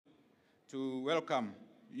to welcome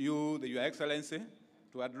you, Your Excellency,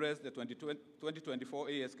 to address the 2024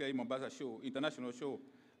 ASK Mombasa show, international show,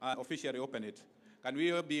 and officially open it. Can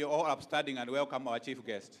we be all upstanding and welcome our chief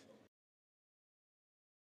guest?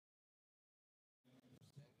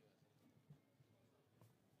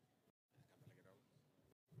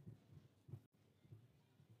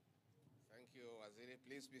 Thank you, Waziri.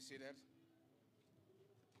 Please be seated.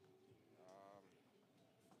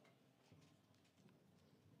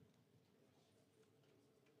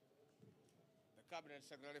 The Cabinet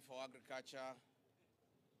Secretary for Agriculture,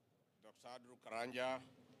 Dr. Andrew Karanja,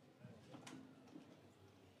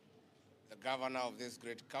 the Governor of this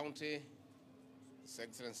great county, His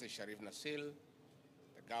Excellency Sharif Nasil,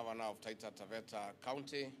 the Governor of Taita Taveta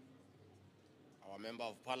County, our Member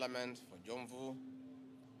of Parliament for Jomvu,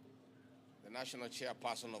 the National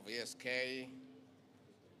Chairperson of ASK,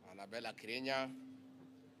 Annabella Kirinya,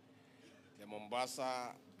 the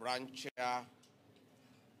Mombasa Branch Chair,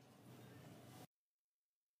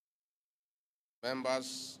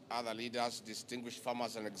 members, other leaders, distinguished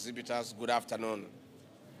farmers and exhibitors, good afternoon.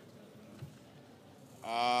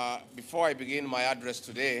 Before I begin my address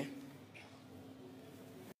today,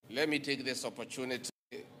 let me take this opportunity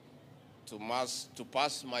to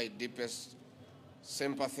pass my deepest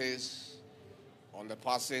sympathies on the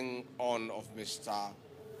passing on of Mr.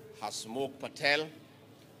 Hasmukh Patel,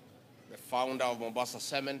 the founder of Mombasa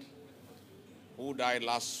Cement, who died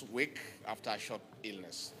last week after a short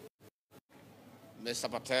illness.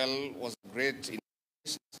 Mr. Patel was a great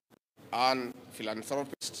economist and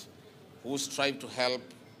philanthropist who strived to help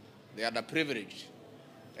the underprivileged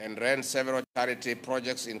and ran several charity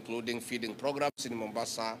projects, including feeding programs in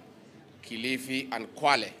Mombasa, Kilifi, and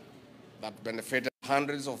Kwale that benefited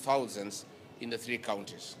hundreds of thousands in the 3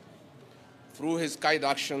 counties. Through his kind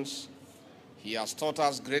actions, he has taught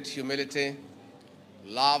us great humility,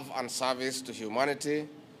 love, and service to humanity,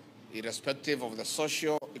 irrespective of the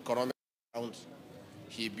socio-economic background.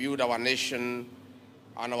 He built our nation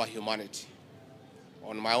and our humanity.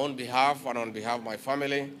 On my own behalf and on behalf of my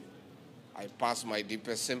family, I pass my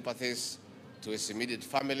deepest sympathies to his immediate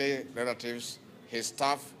family, relatives, his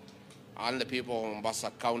staff, and the people of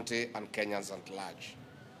Mombasa County and Kenyans at large.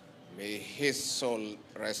 May his soul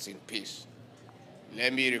rest in peace.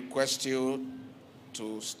 Let me request you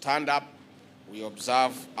to stand up. We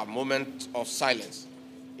observe a moment of silence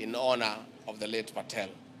in honor of the late Patel.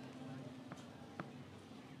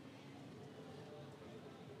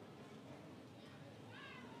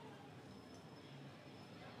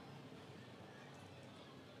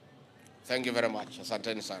 Thank you very much.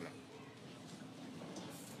 Asanteni sana.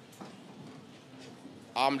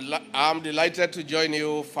 I'm delighted to join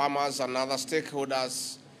you, farmers and other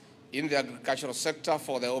stakeholders in the agricultural sector,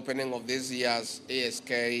 for the opening of this year's ASK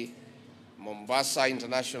Mombasa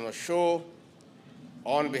International Show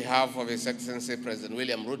on behalf of His Excellency President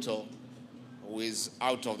William Ruto, who is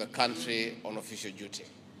out of the country on official duty.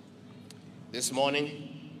 This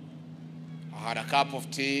morning, I had a cup of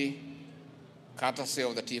tea, courtesy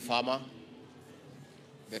of the tea farmer.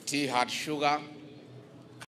 The tea had sugar,